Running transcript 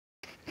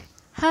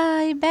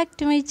Hi back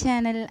to my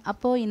channel.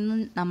 അപ്പോൾ ഇന്ന്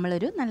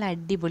നമ്മളൊരു നല്ല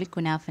അടിപൊളി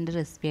കുനാഫൻ്റെ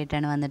റെസിപ്പി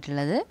ആയിട്ടാണ്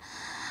വന്നിട്ടുള്ളത്.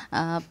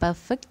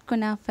 പെർഫെക്റ്റ്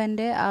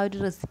കുനാഫൻ്റെ ആ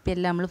ഒരു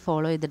റെസിപ്പിയെല്ലാം നമ്മൾ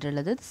ഫോളോ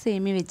ചെയ്തിട്ടുള്ളത്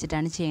സേമിയ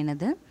വെച്ചിട്ടാണ്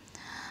ചെയ്യണത്.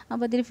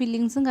 അപ്പോൾ അതിൽ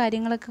ഫില്ലിങ്സും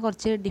കാര്യങ്ങളൊക്കെ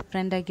കുറച്ച്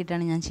ഡിഫറെൻ്റ്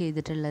ആക്കിയിട്ടാണ് ഞാൻ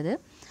ചെയ്തിട്ടുള്ളത്.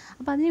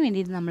 അപ്പോൾ അതിന്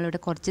വേണ്ടിയിട്ട്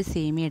നമ്മളിവിടെ കുറച്ച്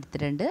സേമിയ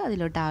എടുത്തിട്ടുണ്ട്.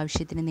 അതിലോട്ട്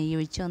ആവശ്യത്തിന് നെയ്യ്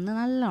ഒഴിച്ച്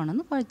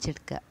നല്ലോണം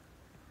കുഴച്ചെടുക്കുക.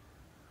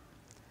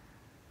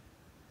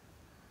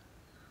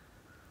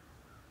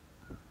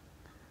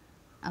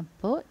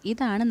 അപ്പോൾ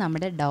ഇതാണ്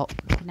നമ്മുടെ ഡോ,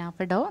 കുനാഫ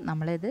ഡോ.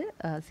 നമ്മളിത്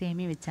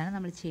സേമിയ വെച്ചാണ്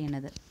നമ്മൾ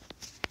ചെയ്യണത്.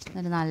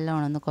 എന്നിട്ട്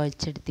നല്ലോണം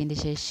കുഴച്ചെടുത്തതിൻ്റെ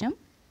ശേഷം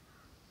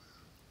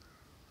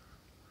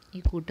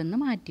ഈ കൂട്ടൊന്ന്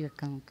മാറ്റി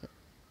വെക്കാം നമുക്ക്.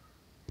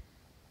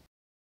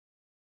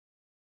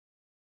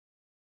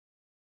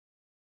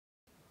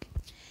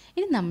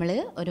 ഇനി നമ്മൾ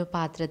ഒരു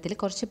പാത്രത്തിൽ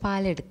കുറച്ച്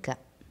പാലെടുക്കുക.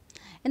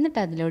 എന്നിട്ട്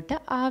അതിലോട്ട്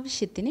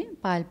ആവശ്യത്തിന്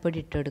പാൽപ്പൊടി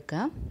ഇട്ട്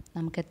കൊടുക്കുക.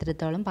 നമുക്ക്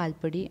എത്രത്തോളം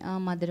പാൽപ്പൊടി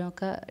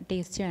മധുരമൊക്കെ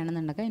ടേസ്റ്റ്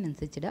വേണമെന്നുണ്ടെങ്കിൽ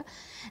അതിനനുസരിച്ചിടുക.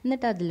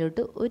 എന്നിട്ട്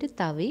അതിലോട്ട് ഒരു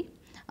തവി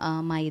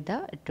മൈദ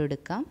ഇട്ട്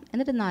കൊടുക്കാം.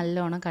 എന്നിട്ട്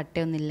നല്ലോണം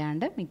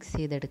കട്ടയൊന്നുമില്ലാണ്ട് മിക്സ്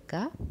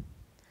ചെയ്തെടുക്കുക.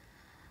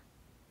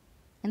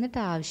 എന്നിട്ട്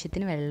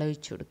ആവശ്യത്തിന് വെള്ളം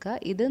ഒഴിച്ച് കൊടുക്കുക.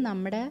 ഇത്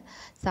നമ്മുടെ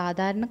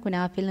സാധാരണ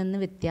കുനാഫയിൽ നിന്ന്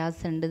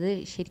വ്യത്യാസമുണ്ട്. ഇത്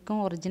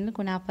ശരിക്കും ഒറിജിനൽ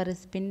കുനാഫ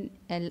റെസിപ്പി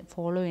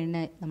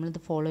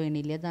നമ്മളിത് ഫോളോ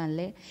ചെയ്യണില്ല. ഇത്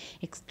നല്ല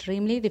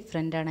എക്സ്ട്രീംലി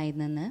ഡിഫറെൻ്റാണ് അതിൽ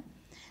നിന്ന്.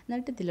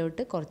 എന്നിട്ട്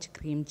ഇതിലോട്ട് കുറച്ച്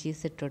ക്രീം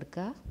ചീസ് ഇട്ട്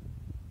കൊടുക്കുക.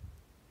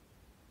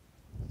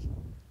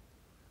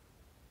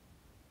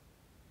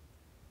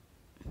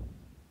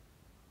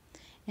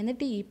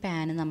 എന്നിട്ട് ഈ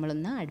പാന്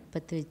നമ്മളൊന്ന്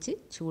അടുപ്പത്ത് വെച്ച്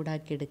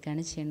ചൂടാക്കി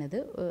എടുക്കുകയാണ് ചെയ്യണത്.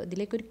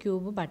 ഇതിലേക്കൊരു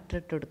ക്യൂബ് ബട്ടർ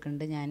ഇട്ട്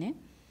കൊടുക്കുന്നുണ്ട് ഞാൻ.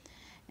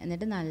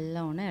 എന്നിട്ട്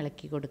നല്ലോണം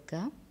ഇളക്കി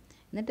കൊടുക്കുക.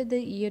 എന്നിട്ട് ഇത്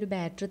ഈ ഒരു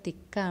ബാറ്റർ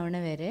തിക്കാവണ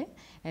വരെ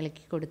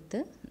ഇളക്കി കൊടുത്ത്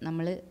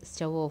നമ്മൾ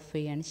സ്റ്റൗ ഓഫ്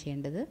ചെയ്യുകയാണ്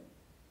ചെയ്യേണ്ടത്.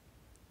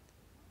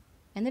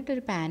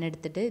 എന്നിട്ടൊരു പാൻ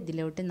എടുത്തിട്ട്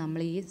ഇതിലോട്ട് നമ്മൾ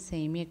ഈ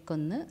സേമിയൊക്കെ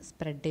ഒന്ന്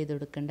സ്പ്രെഡ് ചെയ്ത്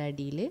കൊടുക്കേണ്ട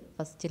അടിയിൽ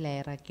ഫസ്റ്റ്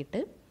ലെയറാക്കിയിട്ട്.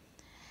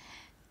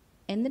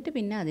 എന്നിട്ട്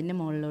പിന്നെ അതിൻ്റെ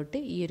മുകളിലോട്ട്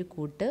ഈ ഒരു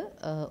കൂട്ട്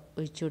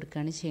ഒഴിച്ചു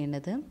കൊടുക്കുകയാണ്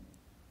ചെയ്യേണ്ടത്.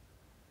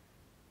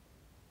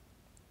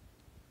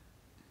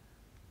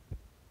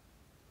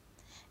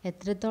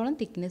 എത്രത്തോളം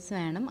തിക്നെസ്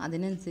വേണം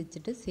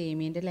അതിനനുസരിച്ചിട്ട്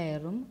സേമിയൻ്റെ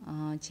ലെയറും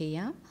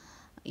ചെയ്യാം.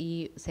 ഈ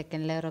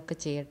സെക്കൻഡ് ലെയറൊക്കെ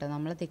ചെയ്യട്ടെ.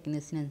 നമ്മളെ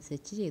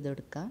തിക്നെസ്സിനനുസരിച്ച് ചെയ്ത്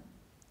കൊടുക്കുക.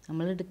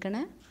 നമ്മൾ എടുക്കണ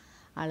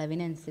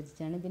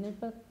അളവിനനുസരിച്ചാണ്. ഇതിന്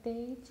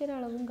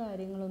പ്രത്യേകിച്ചൊരളവും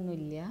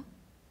കാര്യങ്ങളൊന്നുമില്ല.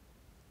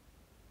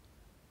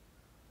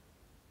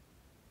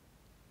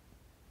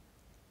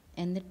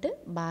 എന്നിട്ട്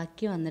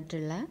ബാക്കി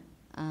വന്നിട്ടുള്ള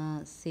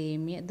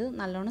സേമിയ ഇത്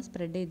നല്ലോണം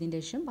സ്പ്രെഡ്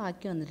ചെയ്തതിന് ശേഷം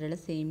ബാക്കി വന്നിട്ടുള്ള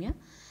സേമിയ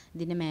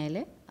ഇതിൻ്റെ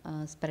മേലെ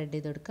സ്പ്രെഡ്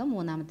ചെയ്ത് കൊടുക്കുക,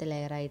 മൂന്നാമത്തെ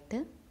ലെയറായിട്ട്.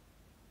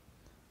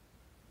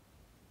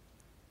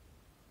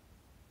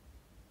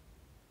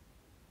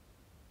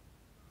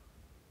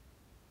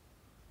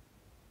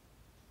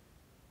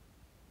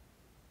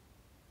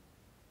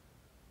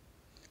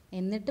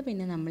 എന്നിട്ട്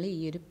പിന്നെ നമ്മൾ ഈ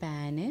ഒരു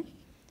പാന്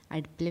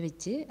അടുപ്പിൽ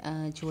വെച്ച്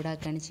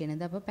ചൂടാക്കുകയാണ്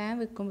ചെയ്യണത്. അപ്പോൾ പാൻ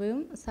വെക്കുമ്പോഴും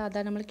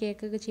സാധാരണ നമ്മൾ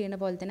കേക്കൊക്കെ ചെയ്യണ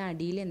പോലെ തന്നെ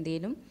അടിയിൽ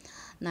എന്തെങ്കിലും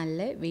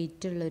നല്ല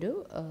വെയിറ്റുള്ളൊരു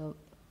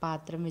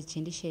പാത്രം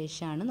വെച്ചതിന്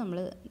ശേഷമാണ് നമ്മൾ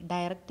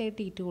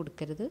ഡയറക്റ്റായിട്ട് ഈറ്റ്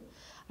കൊടുക്കരുത്.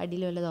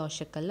 അടിയിൽ വല്ല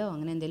ദോശക്കല്ലോ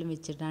അങ്ങനെ എന്തെങ്കിലും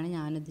വെച്ചിട്ടാണ്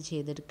ഞാനിത്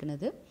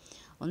ചെയ്തെടുക്കുന്നത്.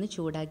 ഒന്ന്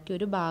ചൂടാക്കി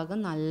ഒരു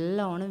ഭാഗം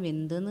നല്ലോണം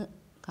വെന്തെന്ന്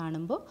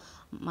കാണുമ്പോൾ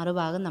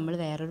മറുഭാഗം നമ്മൾ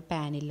വേറൊരു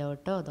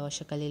പാനിലോട്ടോ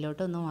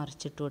ദോശക്കല്ലിലോട്ടോ ഒന്ന്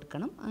മറിച്ചിട്ട്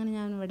കൊടുക്കണം. അങ്ങനെ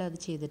ഞാനിവിടെ അത്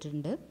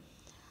ചെയ്തിട്ടുണ്ട്.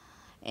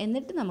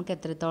 എന്നിട്ട് നമുക്ക്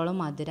എത്രത്തോളം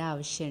മധുരം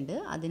ആവശ്യമുണ്ട്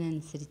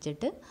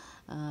അതിനനുസരിച്ചിട്ട്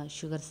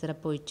ഷുഗർ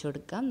സിറപ്പ് ഒഴിച്ചു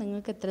കൊടുക്കാം.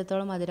 നിങ്ങൾക്ക്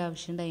എത്രത്തോളം മധുരം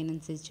ആവശ്യമുണ്ട്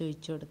അതിനനുസരിച്ച്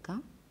ഒഴിച്ചു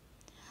കൊടുക്കാം.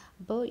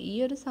 അപ്പോൾ ഈ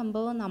ഒരു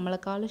സംഭവം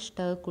നമ്മളെക്കാളും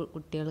ഇഷ്ടമാകും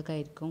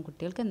കുട്ടികൾക്കായിരിക്കും.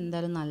 കുട്ടികൾക്ക്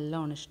എന്തായാലും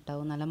നല്ലോണം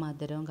ഇഷ്ടമാവും, നല്ല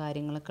മധുരവും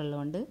കാര്യങ്ങളൊക്കെ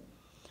ഉള്ളതുകൊണ്ട്.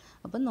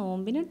 അപ്പോൾ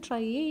നോമ്പിന്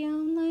ട്രൈ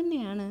ചെയ്യാവുന്ന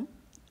തന്നെയാണ്,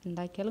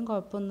 ഉണ്ടാക്കിയാലും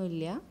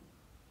കുഴപ്പമൊന്നുമില്ല.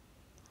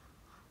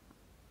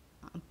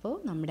 അപ്പോൾ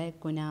നമ്മുടെ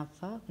കുനാഫ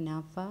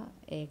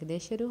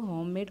ഏകദേശം ഒരു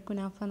ഹോം മെയ്ഡ്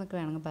കുനാഫ എന്നൊക്കെ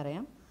വേണമെങ്കിൽ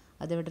പറയാം.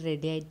 അതിവിടെ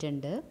റെഡി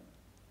ആയിട്ടുണ്ട്.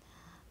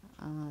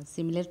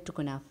 സിമിലർ ടു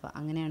കുനാഫ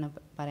അങ്ങനെയാണ്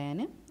പറയാൻ.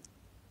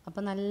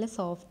 അപ്പോൾ നല്ല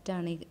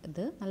സോഫ്റ്റാണ്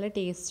ഇത്, നല്ല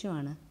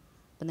ടേസ്റ്റുമാണ്.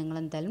 അപ്പോൾ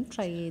നിങ്ങളെന്തായാലും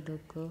ട്രൈ ചെയ്ത്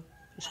നോക്കൂ.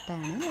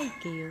 ഇഷ്ടമാണ്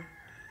ലൈക്ക് ചെയ്യൂ.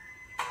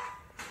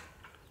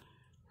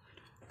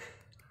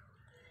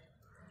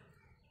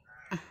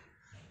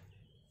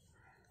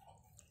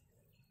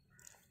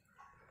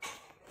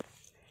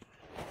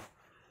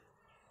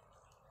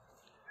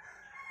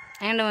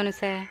 എങ്ങനെയുണ്ട്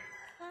മോനുസേ?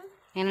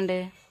 എങ്ങനെയുണ്ട്?